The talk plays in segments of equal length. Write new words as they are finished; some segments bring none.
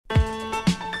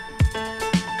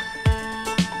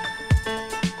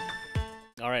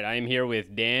right, I am here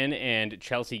with Dan and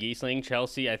Chelsea Gheesling.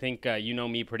 Chelsea, I think you know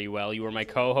me pretty well. You were my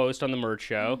co-host on the Murtz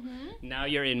Show. Now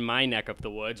you're in my neck of the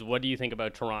woods. What do you think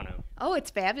about Toronto? Oh, it's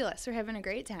fabulous. We're having a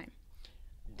great time.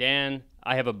 Dan,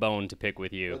 I have a bone to pick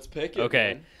with you. Let's pick it.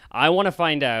 Okay, Man. I want to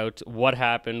find out what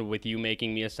happened with you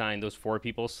making me assign those 4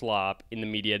 people slop in the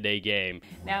Media Day game.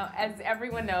 Now, as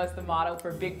everyone knows, the motto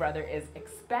for Big Brother is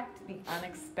expect the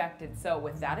unexpected. So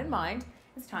with that in mind,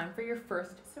 it's time for your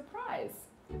first surprise.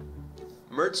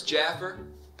 Murtz Jaffer,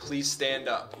 please stand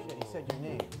up. He said your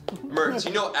name. Murtz,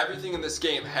 you know everything in this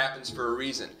game happens for a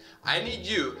reason. I need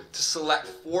you to select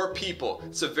 4 people.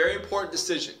 It's a very important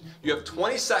decision. You have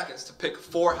 20 seconds to pick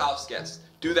 4 house guests.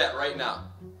 Do that right now.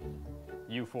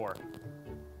 You 4.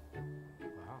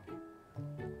 Wow.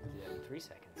 Yeah, 3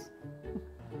 seconds.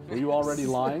 Were you already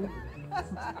lying?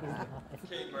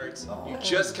 Okay, Murtz, you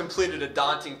just completed a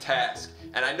daunting task.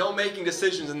 And I know making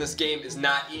decisions in this game is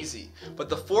not easy. But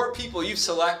the 4 people you've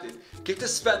selected get to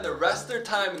spend the rest of their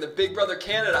time in the Big Brother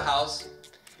Canada house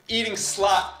eating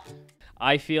slop.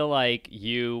 I feel like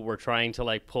you were trying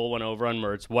to pull one over on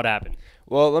Murtz. What happened?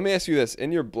 Well, let me ask you this.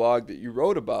 In your blog that you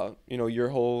wrote about, your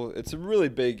whole, it's a really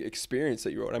big experience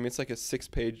that you wrote. I mean, it's like a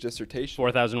 6-page dissertation.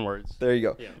 4,000 words. There you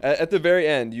go. Yeah. At the very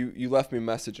end, you left me a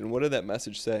message. And what did that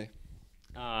message say?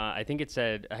 I think it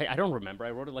said, I don't remember.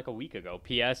 I wrote it like a week ago.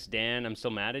 P.S. Dan, I'm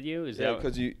still mad at you. Is Yeah, that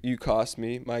because you cost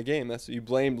me my game. That's you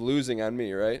blamed losing on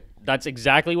me, right? That's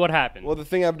exactly what happened. Well, the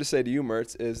thing I have to say to you,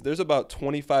 Murtz, is there's about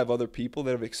 25 other people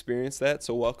that have experienced that,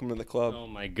 so welcome to the club. Oh,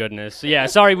 my goodness. Yeah,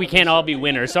 sorry we can't all be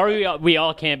winners. Sorry we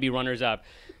all can't be runners-up.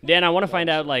 Dan, I want to find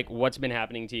out, what's been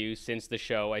happening to you since the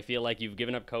show. I feel like you've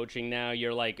given up coaching now.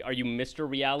 You're are you Mr.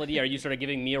 Reality? Are you sort of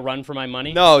giving me a run for my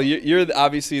money? No, you're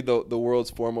obviously the world's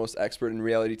foremost expert in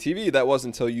reality TV. That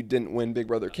wasn't until you didn't win Big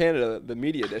Brother Canada, the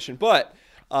media edition. But,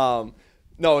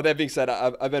 no, that being said,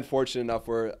 I've been fortunate enough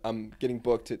where I'm getting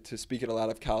booked to speak at a lot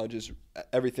of colleges,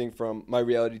 everything from my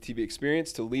reality TV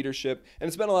experience to leadership. And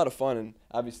it's been a lot of fun. And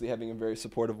obviously having a very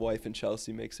supportive wife in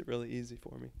Chelsea makes it really easy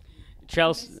for me.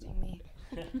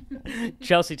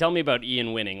 Chelsea, tell me about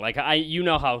Ian winning. You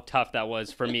know how tough that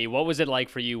was for me. What was it like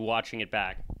for you watching it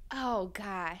back? Oh,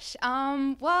 gosh.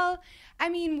 Well, I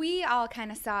mean, we all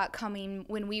kind of saw it coming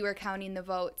when we were counting the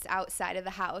votes outside of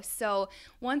the house. So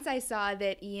once I saw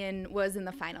that Ian was in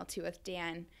the final 2 with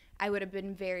Dan, I would have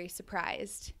been very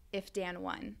surprised if Dan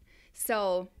won.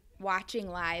 So watching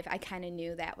live, I kind of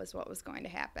knew that was what was going to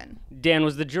happen. Dan,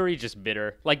 was the jury just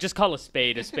bitter? Just call a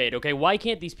spade, okay? Why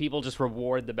can't these people just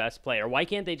reward the best player? Why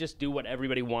can't they just do what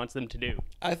everybody wants them to do?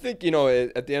 I think,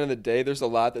 at the end of the day, there's a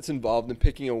lot that's involved in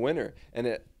picking a winner.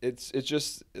 And it's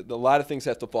just a lot of things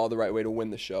have to fall the right way to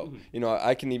win the show.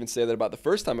 I can even say that about the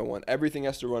first time I won. Everything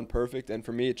has to run perfect. And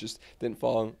for me, it just didn't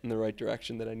fall in the right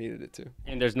direction that I needed it to.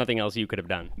 And there's nothing else you could have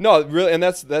done. No, really. And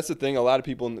that's the thing. A lot of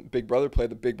people in Big Brother play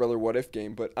the Big Brother what if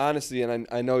game. But honestly, and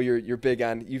I know you're big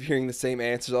on you hearing the same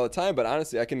answers all the time, but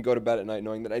honestly, I can go to bed at night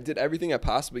knowing that I did everything I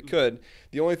possibly could.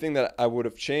 The only thing that I would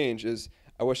have changed is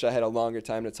I wish I had a longer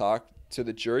time to talk to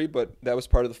the jury, but that was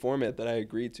part of the format that I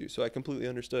agreed to, so I completely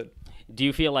understood. Do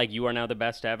you feel like you are now the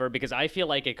best ever? Because I feel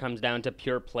like it comes down to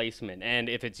pure placement, and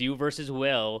if it's you versus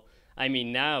Will, I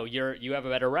mean, now you have a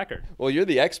better record. Well, you're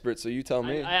the expert, so you tell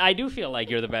me. I do feel like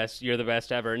you're the best. You're the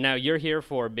best ever. Now you're here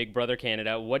for Big Brother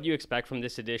Canada. What do you expect from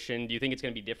this edition? Do you think it's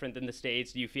going to be different than the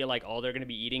States? Do you feel like all they're going to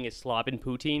be eating is slop and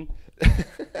poutine?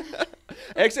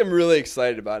 Actually, I'm really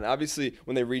excited about it. And obviously,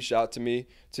 when they reached out to me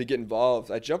to get involved,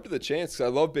 I jumped at the chance because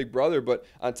I love Big Brother. But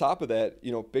on top of that,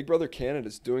 Big Brother Canada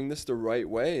is doing this the right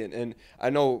way. And I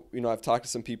know, I've talked to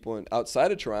some people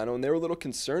outside of Toronto, and they were a little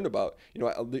concerned about,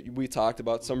 we talked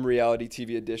about some reality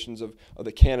TV editions of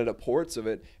the Canada ports of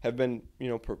it have been,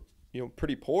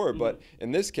 pretty poor. But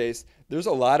in this case, there's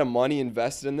a lot of money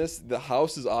invested in this. The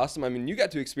house is awesome. I mean, you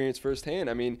got to experience firsthand.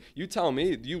 I mean, you tell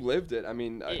me, you lived it. I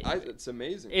mean, it's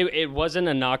amazing. It wasn't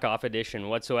a knockoff edition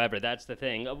whatsoever. That's the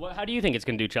thing. How do you think it's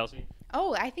going to do, Chelsea?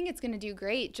 Oh, I think it's going to do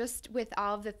great. Just with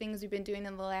all of the things we've been doing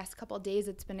in the last couple of days,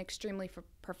 it's been extremely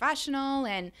professional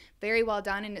and very well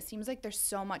done, and it seems like there's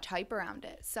so much hype around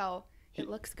it. So it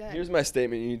looks good. Here's my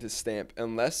statement you need to stamp.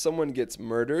 Unless someone gets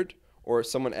murdered or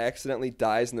someone accidentally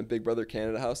dies in the Big Brother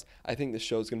Canada house, I think this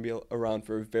show's going to be around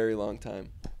for a very long time.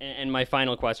 And my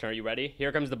final question, are you ready?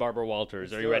 Here comes the Barbara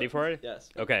Walters. Are you ready for it? Yes.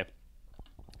 Okay.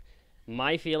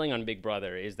 My feeling on Big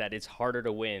Brother is that it's harder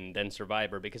to win than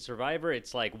Survivor, because Survivor,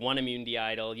 it's like one immunity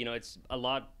idol. It's a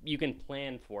lot, you can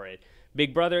plan for it.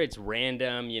 Big Brother, it's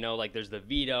random, there's the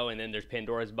veto and then there's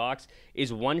Pandora's box.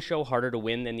 Is one show harder to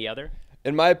win than the other?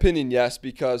 In my opinion, yes,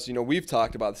 because we've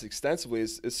talked about this extensively.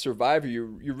 As Survivor,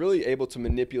 you're really able to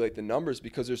manipulate the numbers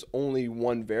because there's only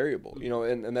one variable,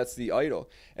 and that's the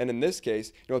idol. And in this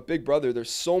case, with Big Brother,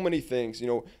 there's so many things.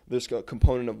 There's a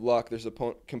component of luck. There's a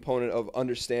component of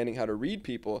understanding how to read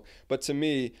people. But to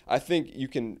me, I think you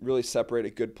can really separate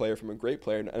a good player from a great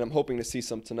player, and I'm hoping to see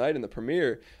some tonight in the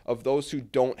premiere of those who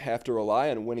don't have to rely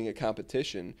on winning a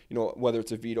competition. Whether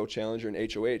it's a veto challenge or an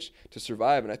HOH to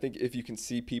survive. And I think if you can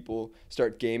see people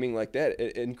start gaming like that,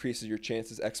 it increases your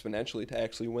chances exponentially to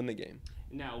actually win the game.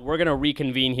 Now, we're going to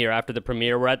reconvene here after the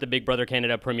premiere. We're at the Big Brother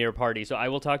Canada premiere party, so I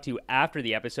will talk to you after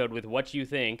the episode with what you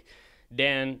think.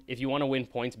 Dan, if you want to win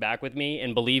points back with me,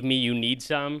 and believe me, you need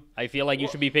some, I feel like you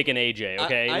should be picking AJ,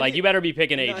 okay? You better be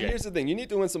picking AJ. Here's the thing. You need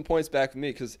to win some points back with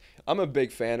me because I'm a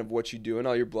big fan of what you do in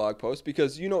all your blog posts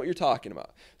because you know what you're talking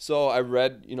about. So I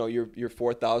read, your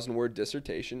 4,000-word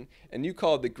dissertation, and you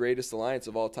called the greatest alliance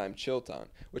of all time Chilltown,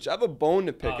 which I have a bone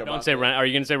to pick about. Don't say Are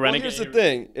you going to say Renegade? Well,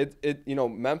 here's the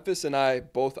thing. Memphis and I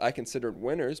considered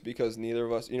winners because neither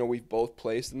of us, we've both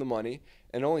placed in the money.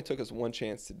 And it only took us one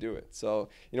chance to do it. So,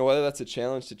 whether that's a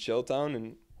challenge to Chilltown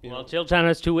and Chilltown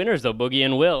has 2 winners though, Boogie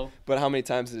and Will. But how many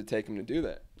times did it take him to do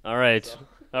that? All right.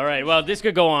 All right. Well, this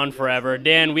could go on forever.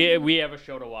 Dan, we have a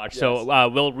show to watch. Yes. So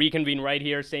we'll reconvene right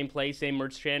here, same place, same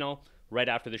Murtz channel, right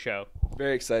after the show.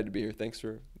 Very excited to be here. Thanks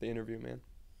for the interview, man.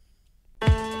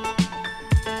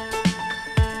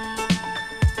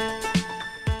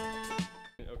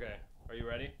 Okay. Are you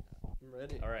ready? I'm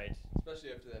ready. All right.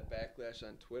 Especially after that backlash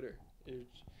on Twitter.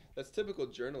 That's typical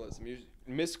journalism. You're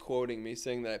misquoting me,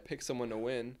 saying that I picked someone to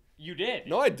win. You did.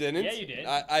 No, I didn't. Yeah, you did.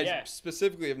 I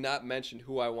specifically have not mentioned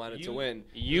who I wanted to win.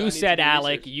 You said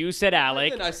Alec. You said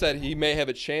Alec. And I said he may have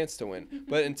a chance to win.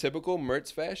 But in typical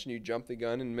Murtz fashion, you jump the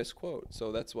gun and misquote.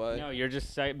 So that's why. No, you're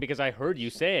just saying because I heard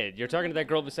you say it. You're talking to that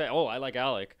girl that said, "Oh, I like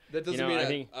Alec." That doesn't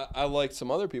mean I like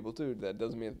some other people too. That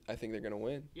doesn't mean I think they're gonna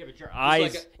win. Yeah, but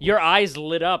your eyes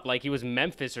lit up like he was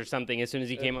Memphis or something as soon as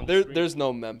he came on. There's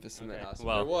no Memphis in that house.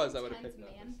 Well, if there was, I would have picked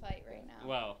Memphis. Fight right now.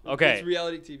 Well, okay. It's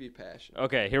reality TV passion.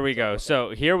 Okay, here we go.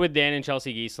 So here with Dan and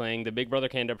Chelsea Gheesling, the Big Brother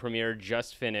Canada premiere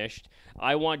just finished.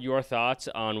 I want your thoughts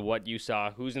on what you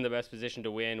saw. Who's in the best position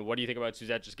to win? What do you think about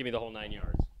Suzette? Just give me the whole 9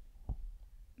 yards.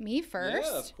 Me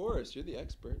first? Yeah, of course. You're the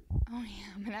expert. Oh, yeah,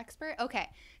 I'm an expert? Okay.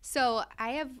 So I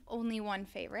have only one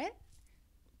favorite,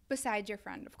 besides your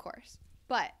friend, of course.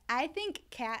 But I think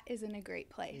Kat is in a great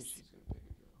place.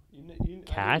 She's going to pick a girl.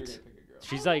 Kat?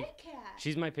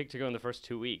 She's my pick to go in the first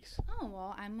 2 weeks. Oh,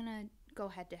 well, I'm going to go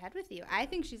head-to-head with you. I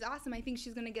think she's awesome. I think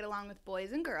she's going to get along with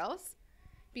boys and girls.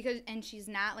 And she's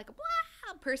not like a blah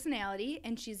personality,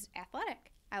 and she's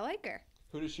athletic. I like her.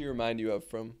 Who does she remind you of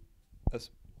from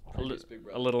us?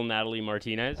 A little Natalie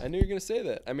Martinez. I knew you were going to say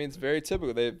that. I mean, it's very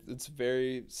typical. It's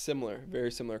very similar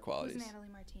qualities. Who's Natalie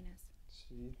Martinez?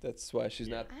 That's why she's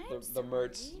not the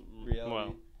Murtz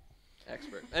reality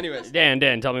expert. Anyways. Dan,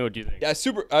 tell me what you think. Yeah,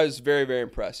 I was very, very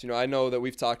impressed. I know that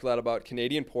we've talked a lot about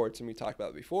Canadian ports, and we talked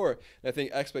about it before. And I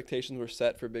think expectations were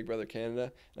set for Big Brother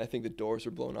Canada, and I think the doors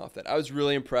were blown off that. I was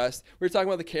really impressed. We were talking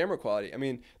about the camera quality. I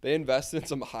mean, they invested in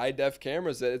some high-def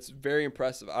cameras that it's very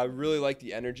impressive. I really like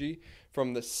the energy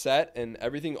from the set and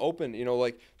everything open.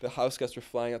 Like the house guests were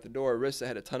flying out the door. Arissa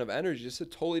had a ton of energy, just a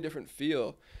totally different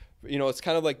feel. It's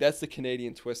kind of like that's the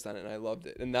Canadian twist on it, and I loved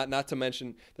it. And not to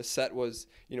mention the set was,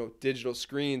 digital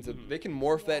screens. They can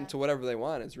morph that into whatever they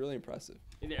want. It's really impressive.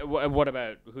 What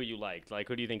about who you liked? Like,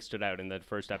 who do you think stood out in that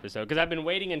first episode? Because I've been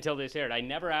waiting until this aired. I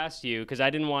never asked you because I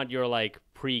didn't want your,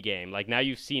 pre-game. Now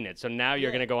you've seen it, so now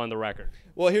you're going to go on the record.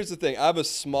 Well, here's the thing. I have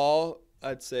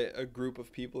I'd say a group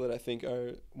of people that I think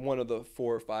are one of the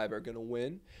 4 or 5 are going to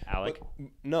win. Alec?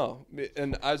 No.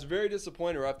 And I was very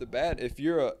disappointed right off the bat. If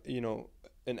you're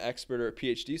an expert or a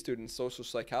PhD student in social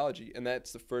psychology, and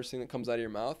that's the first thing that comes out of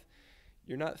your mouth,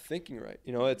 you're not thinking right.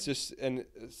 It's just, and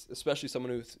especially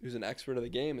someone who's an expert of the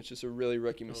game, it's just a really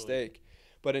rookie mistake.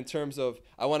 But in terms of,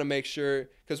 I want to make sure,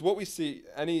 because what we see,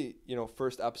 any,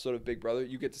 first episode of Big Brother,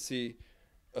 you get to see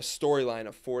a storyline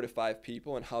of 4 to 5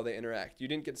 people and how they interact. You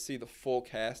didn't get to see the full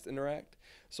cast interact.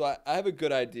 So I have a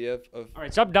good idea of... All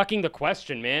right, stop ducking the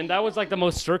question, man. That was the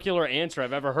most circular answer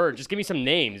I've ever heard. Just give me some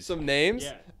names. Some names?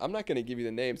 Yeah. I'm not going to give you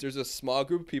the names. There's a small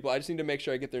group of people. I just need to make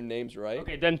sure I get their names right.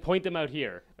 Okay, then point them out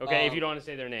here. Okay, if you don't want to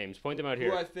say their names, point them out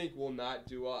here. Who I think will not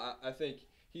do well. I think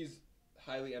he's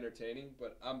highly entertaining,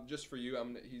 but just for you,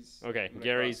 he's... Okay,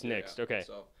 Gary's next. Okay.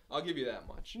 So I'll give you that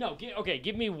much. No,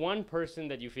 give me one person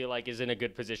that you feel like is in a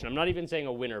good position. I'm not even saying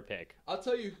a winner pick. I'll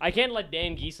tell you. I can't let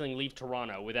Dan Gheesling leave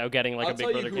Toronto without getting a Big Brother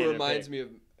Canada I'll tell you who reminds me of,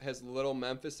 has little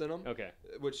Memphis in him. Okay.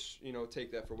 Which,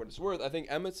 take that for what it's worth. I think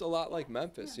Emmett's a lot like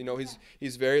Memphis.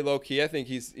 He's very low key. I think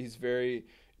he's very,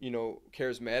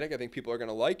 charismatic. I think people are going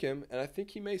to like him, and I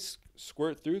think he may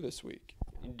squirt through this week.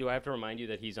 Do I have to remind you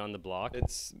that he's on the block?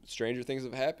 It's stranger things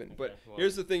have happened. But well.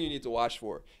 here's the thing you need to watch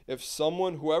for. If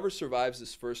whoever survives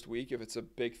this first week, if it's a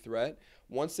big threat,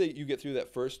 once you get through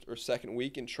that first or second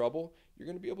week in trouble, you're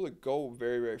going to be able to go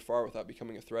very, very far without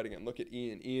becoming a threat again. Look at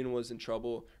Ian. Ian was in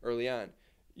trouble early on.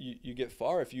 You get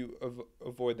far if you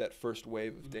avoid that first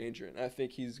wave of danger, and I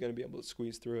think he's going to be able to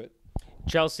squeeze through it.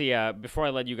 Chelsea, before I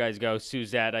let you guys go,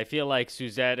 Suzette, I feel like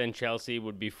Suzette and Chelsea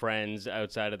would be friends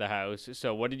outside of the house.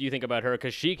 So what did you think about her?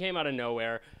 Because she came out of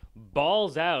nowhere,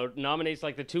 balls out, nominates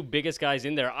like the two biggest guys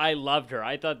in there. I loved her.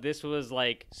 I thought this was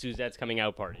like Suzette's coming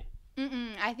out party.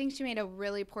 I think she made a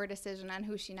really poor decision on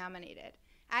who she nominated.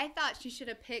 I thought she should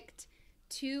have picked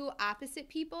two opposite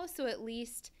people, so at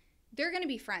least they're going to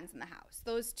be friends in the house.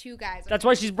 Those two guys. That's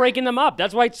why she's breaking them up.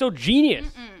 That's why it's so genius.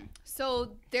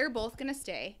 So they're both going to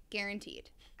stay, guaranteed.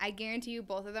 I guarantee you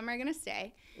both of them are going to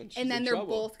stay. And then they're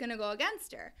both going to go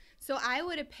against her. So I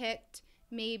would have picked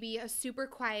maybe a super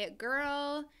quiet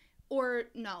girl, or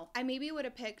no, I maybe would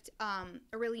have picked a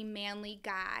really manly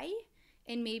guy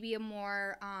and maybe a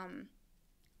more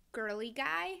girly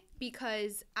guy,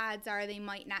 because odds are they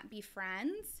might not be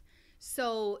friends.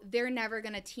 So they're never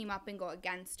going to team up and go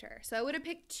against her. So I would have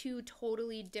picked two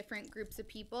totally different groups of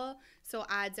people. So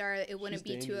odds are it wouldn't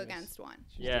be two against one.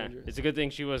 She's dangerous. It's a good thing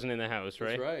she wasn't in the house, right?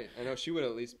 That's right. I know she would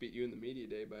at least beat you in the media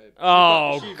day by.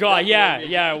 Oh, God,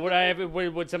 yeah.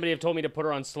 Would somebody have told me to put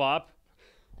her on slop?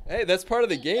 Hey, that's part of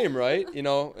the game, right?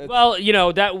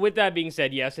 Well, that with that being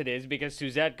said, yes, it is, because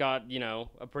Suzette got,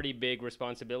 a pretty big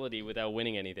responsibility without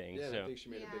winning anything. Yeah, so. I think she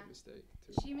made a big mistake,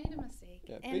 too. She made a mistake.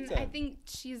 Yeah, and big time. I think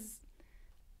she's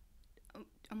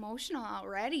emotional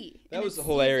already. That was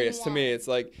hilarious to me. It's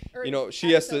like,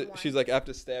 she's like, I have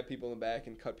to stab people in the back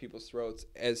and cut people's throats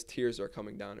as tears are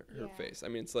coming down her face. I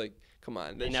mean, it's like, come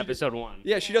on. In episode 1.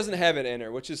 Yeah, she doesn't have it in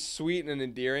her, which is sweet and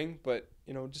endearing, but,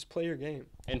 just play your game.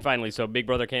 And finally, so Big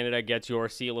Brother Canada gets your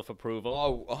seal of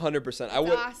approval. Oh, 100%.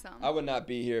 Awesome. I would not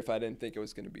be here if I didn't think it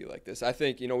was going to be like this. I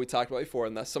think, we talked about before,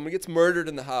 unless someone gets murdered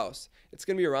in the house, it's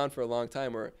going to be around for a long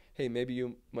time, or, hey, maybe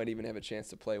you might even have a chance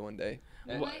to play one day.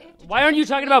 Why aren't you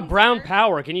talking about Brown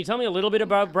Power? Can you tell me a little bit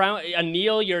about Brown?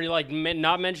 Anil, you're like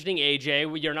not mentioning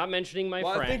AJ. You're not mentioning my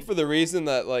friend. I think for the reason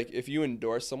that, like, if you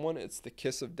endorse someone, it's the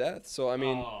kiss of death. So, I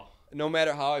mean, no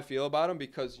matter how I feel about him,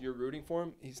 because you're rooting for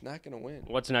him, he's not going to win.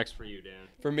 What's next for you, Dan?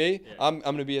 For me, I'm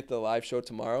going to be at the live show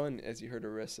tomorrow, and as you heard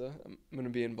Arissa, I'm going to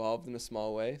be involved in a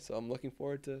small way, so I'm looking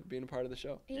forward to being a part of the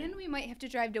show. And we might have to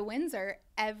drive to Windsor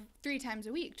 3 times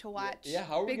a week to watch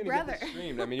how are we Big going to Brother. get this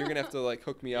streamed? I mean, you're going to have to, like,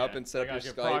 hook me up and set up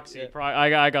your Skype. Proxy.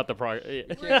 I got the proxy.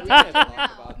 We can't talk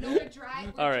about No, that. we're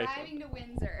driving to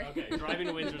Windsor. Okay, driving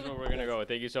to Windsor is where we're going to go.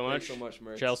 Thank you so much. Thanks so much,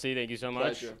 Murtz. Chelsea, thank you so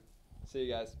much. Pleasure. See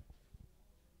you guys.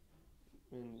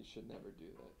 You should never do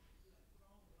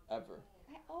that. Ever.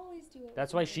 I always do it.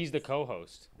 That's why she's the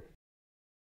co-host.